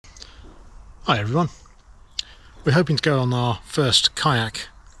Hi everyone, we're hoping to go on our first kayak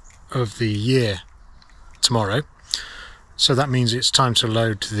of the year tomorrow, so that means it's time to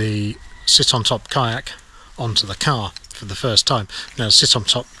load the sit on top kayak onto the car for the first time. Now, the sit on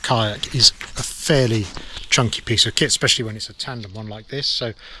top kayak is a fairly chunky piece of kit, especially when it's a tandem one like this,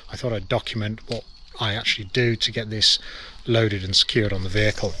 so I thought I'd document what I actually do to get this loaded and secured on the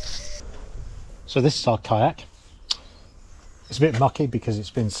vehicle. So this is our kayak. It's a bit mucky because it's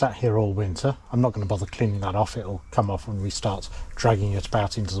been sat here all winter. I'm not going to bother cleaning that off, it'll come off when we start dragging it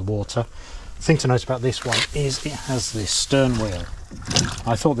about into the water. The thing to note about this one is it has this stern wheel.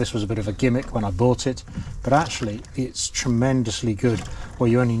 I thought this was a bit of a gimmick when I bought it, but actually it's tremendously good where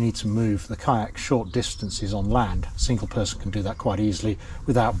you only need to move the kayak short distances on land. A single person can do that quite easily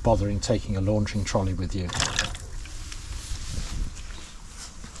without bothering taking a launching trolley with you.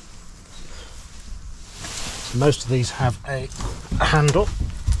 Most of these have a handle,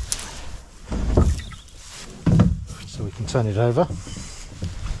 so we can turn it over.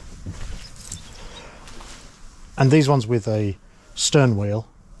 And these ones with a stern wheel,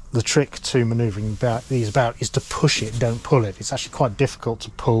 the trick to manoeuvring these about is to push it, don't pull it. It's actually quite difficult to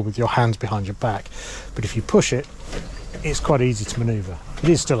pull with your hands behind your back, but if you push it, it's quite easy to manoeuvre. It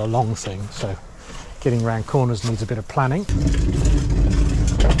is still a long thing, so getting around corners needs a bit of planning.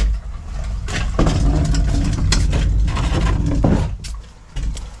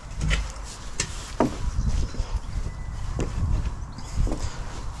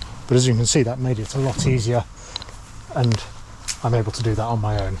 But as you can see, that made it a lot easier, and I'm able to do that on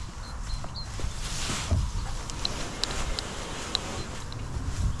my own.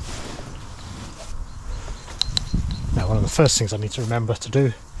 Now, one of the first things I need to remember to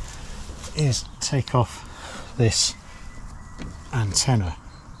do is take off this antenna.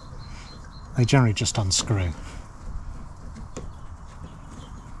 They generally just unscrew.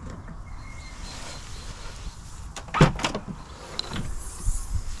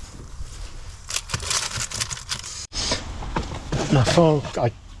 Now,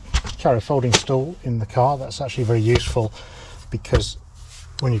 I carry a folding stool in the car. That's actually very useful because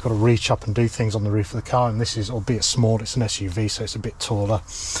when you've got to reach up and do things on the roof of the car, and this is, albeit small, it's an SUV, so it's a bit taller.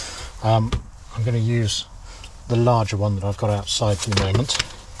 I'm going to use the larger one that I've got outside for the moment,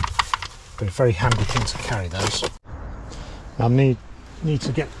 but a very handy thing to carry those. Now, I need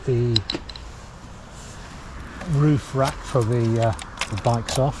to get the roof rack for the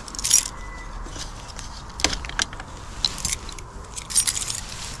bikes off.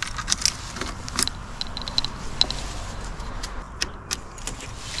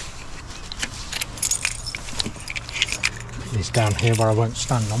 These down here where I won't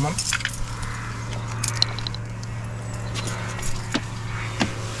stand on them.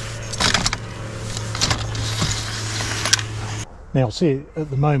 Now, you'll see at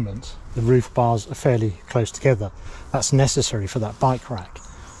the moment the roof bars are fairly close together. That's necessary for that bike rack,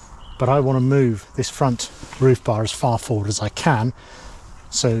 but I want to move this front roof bar as far forward as I can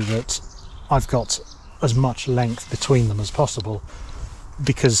so that I've got as much length between them as possible,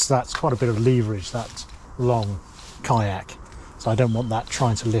 because that's quite a bit of leverage, that long kayak. So I don't want that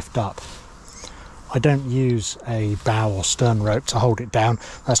trying to lift up. I don't use a bow or stern rope to hold it down.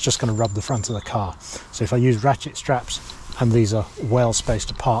 That's just going to rub the front of the car. So if I use ratchet straps and these are well spaced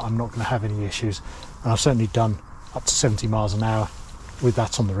apart, I'm not going to have any issues. And I've certainly done up to 70 miles an hour with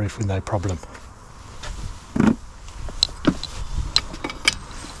that on the roof with no problem.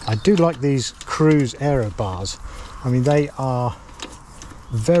 I do like these cruise aero bars. I mean, they are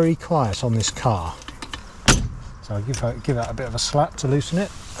very quiet on this car. So I'll give that a bit of a slap to loosen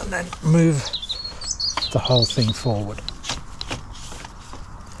it, and then move the whole thing forward.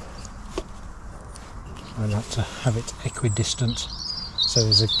 I like to have it equidistant, so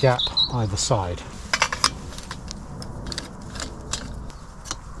there's a gap either side.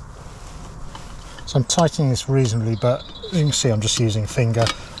 So I'm tightening this reasonably, but you can see I'm just using finger.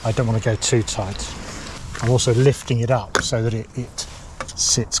 I don't want to go too tight. I'm also lifting it up so that it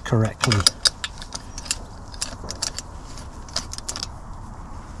sits correctly.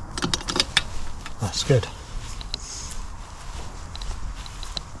 That's good.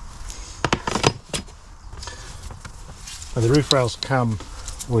 Now, the roof rails come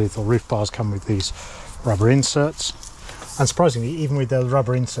with, or roof bars come with these rubber inserts, and surprisingly, even with the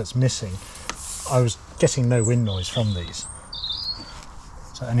rubber inserts missing, I was getting no wind noise from these.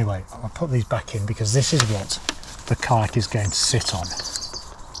 So anyway, I'll put these back in because this is what the kayak is going to sit on.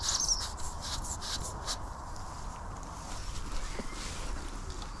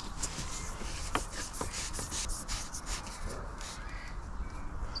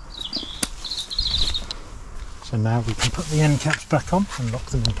 So now we can put the end caps back on and lock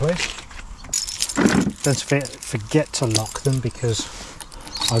them in place. don't forget to lock them, because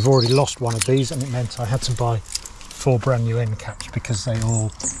I've already lost one of these and it meant I had to buy 4 brand new end caps because they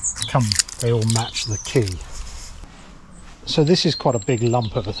all match the key. So this is quite a big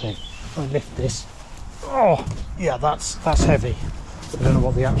lump of a thing. I lift this. Oh yeah, that's heavy. I don't know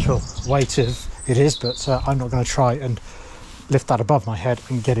what the actual weight of it is, but I'm not going to try and lift that above my head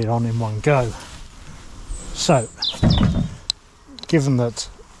and get it on in one go. So, given that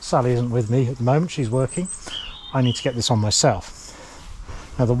Sally isn't with me at the moment, she's working, I need to get this on myself.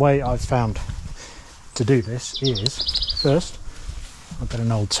 Now the way I've found to do this is, first I've got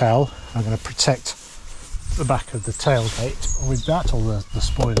an old towel. I'm going to protect the back of the tailgate with that, or the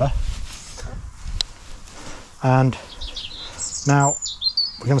spoiler. And now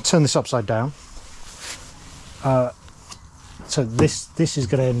we're going to turn this upside down. So this is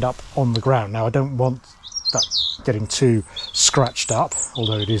going to end up on the ground. Now I don't want that getting too scratched up,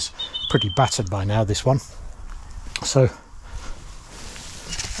 although it is pretty battered by now, this one. So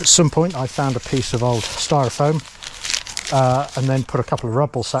at some point I found a piece of old styrofoam and then put a couple of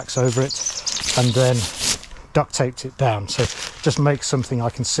rubble sacks over it and then duct taped it down. So just make something I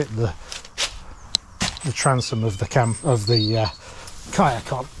can sit the transom of the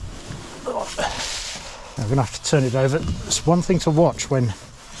kayak on. I'm going to have to turn it over. It's one thing to watch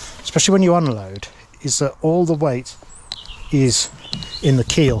especially when you unload, is that all the weight is in the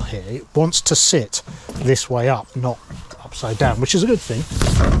keel here. It wants to sit this way up, not upside down, which is a good thing.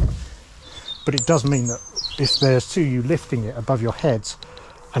 But it does mean that if there's you lifting it above your heads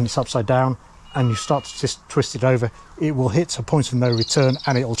and it's upside down and you start to just twist it over, it will hit a point of no return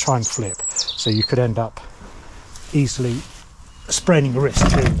and it will try and flip. So you could end up easily spraining a wrist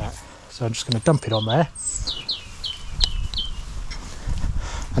doing that. So I'm just going to dump it on there.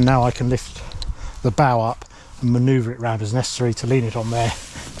 And now I can lift the bow up and manoeuvre it round as necessary to lean it on there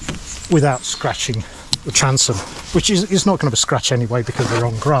without scratching the transom, which is not going to scratch anyway because they're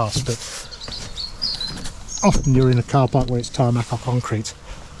on grass, but often you're in a car park where it's tarmac or concrete.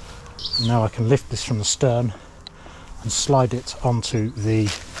 And now I can lift this from the stern and slide it onto the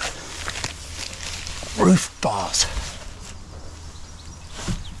roof bars.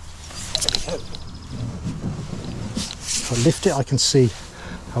 There we go. If I lift it, I can see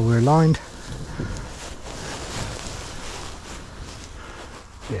how we're aligned.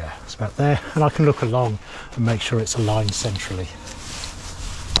 Yeah, it's about there, and I can look along and make sure it's aligned centrally.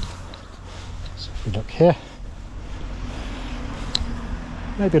 So if we look here,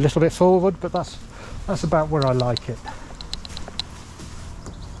 maybe a little bit forward, but that's about where I like it.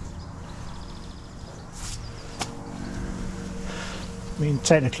 I mean,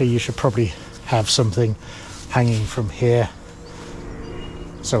 technically you should probably have something hanging from here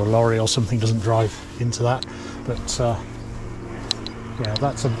so a lorry or something doesn't drive into that, but yeah,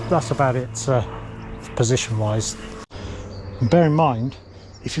 that's about it position wise. And bear in mind,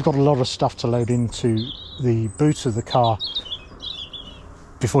 if you've got a lot of stuff to load into the boot of the car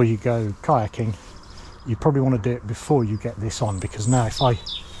before you go kayaking, you probably want to do it before you get this on, because now if I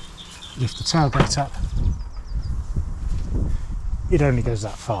lift the tailgate up, it only goes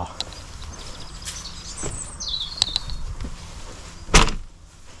that far.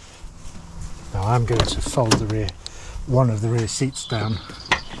 Now I'm going to fold one of the rear seats down,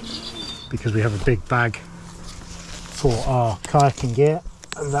 because we have a big bag for our kayaking gear,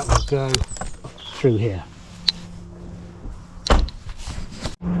 and that will go through here.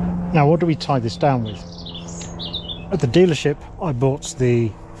 Now what do we tie this down with? At the dealership I bought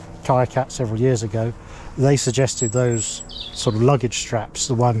the Kayak several years ago. They suggested those sort of luggage straps,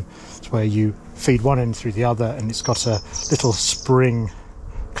 the one where you feed one end through the other and it's got a little spring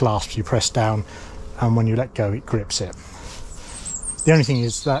clasp you press down, and when you let go it grips it. The only thing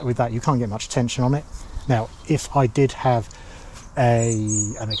is that with that you can't get much tension on it. Now if I did have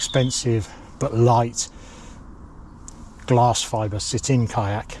an expensive but light glass fibre sit-in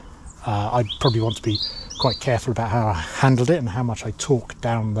kayak, I'd probably want to be quite careful about how I handled it and how much I torque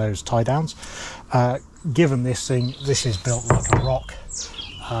down those tie downs. Given this thing, this is built like a rock,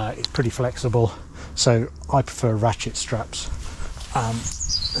 it's pretty flexible, so I prefer ratchet straps.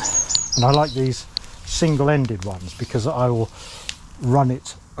 And I like these single-ended ones because I will run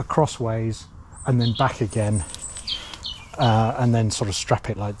it across ways and then back again, and then sort of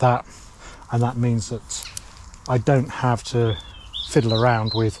strap it like that, and that means that I don't have to fiddle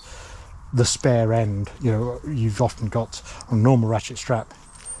around with the spare end. You know, you've often got on a normal ratchet strap,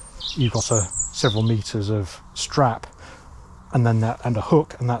 you've got several meters of strap and then and a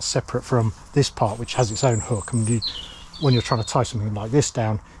hook, and that's separate from this part which has its own hook, and when you're trying to tie something like this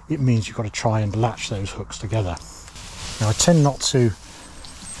down, it means you've got to try and latch those hooks together. Now I tend not to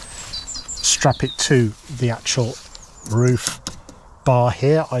strap it to the actual roof bar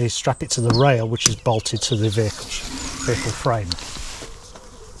here. I strap it to the rail, which is bolted to the vehicle frame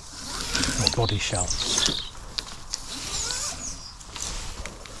or body shell.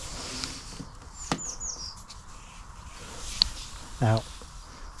 Now,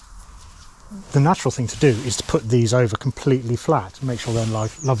 the natural thing to do is to put these over completely flat, make sure they're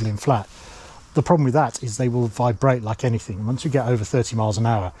lovely and flat. The problem with that is they will vibrate like anything. Once you get over 30 miles an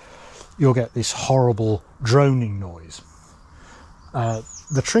hour, you'll get this horrible droning noise.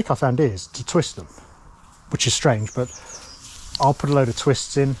 The trick I found is to twist them, which is strange, but I'll put a load of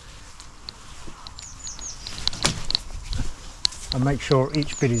twists in and make sure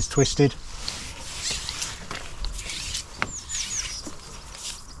each bit is twisted.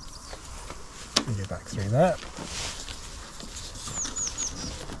 Get back through that.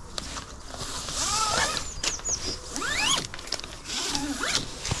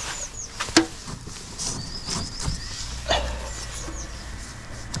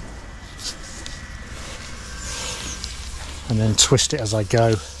 And then twist it as I go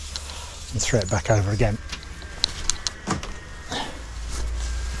and throw it back over again.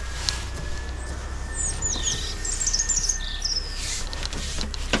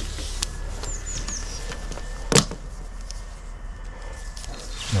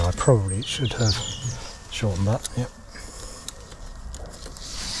 Now I probably should have shortened that. Yep.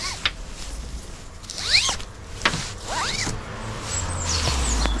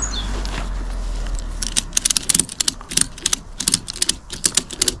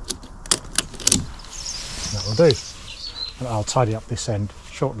 That will do. And I'll tidy up this end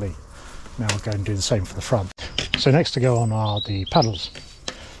shortly. Now we'll go and do the same for the front. So next to go on are the paddles.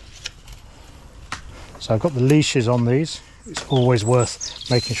 So I've got the leashes on these. It's always worth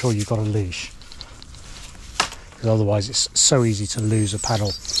making sure you've got a leash, because otherwise it's so easy to lose a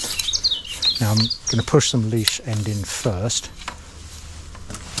paddle. Now I'm going to push some leash end in first,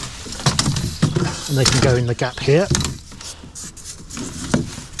 and they can go in the gap here.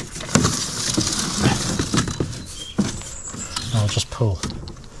 I'll just pull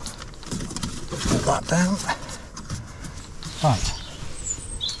that down. Right.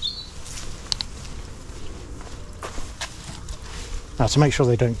 Now, to make sure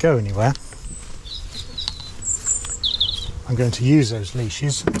they don't go anywhere, I'm going to use those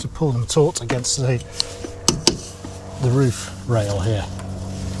leashes to pull them taut against the roof rail here.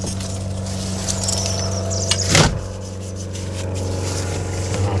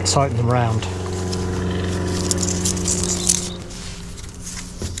 And I'll tighten them round.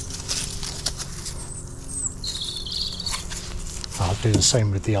 I'll do the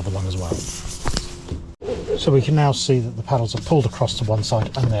same with the other one as well. So we can now see that the paddles are pulled across to one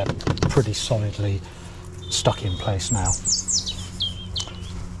side and they're pretty solidly stuck in place now.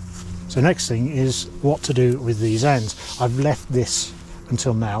 So next thing is what to do with these ends. I've left this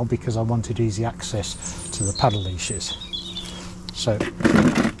until now because I wanted easy access to the paddle leashes. So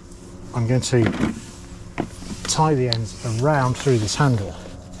I'm going to tie the ends around through this handle.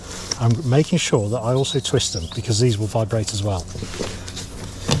 I'm making sure that I also twist them because these will vibrate as well.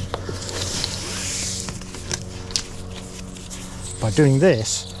 By doing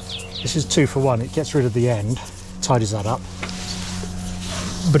this, this is 2 for 1. It gets rid of the end, tidies that up.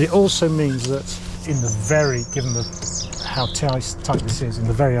 But it also means that in the very, given how tight this is, in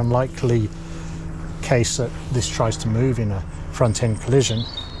the very unlikely case that this tries to move in a front end collision,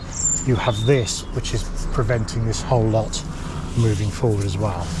 you have this, which is preventing this whole lot moving forward as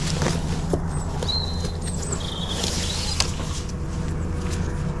well.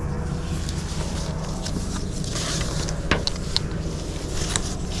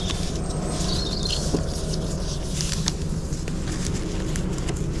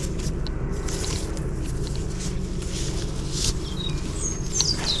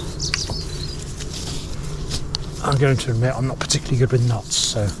 I'm going to admit I'm not particularly good with knots,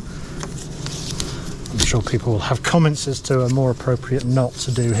 so I'm sure people will have comments as to a more appropriate knot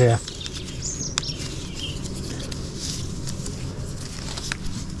to do here.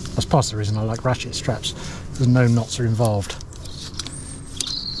 That's part of the reason I like ratchet straps, because no knots are involved.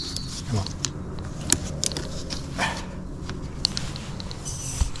 Come on.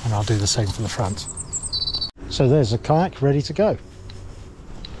 And I'll do the same for the front. So there's a kayak ready to go.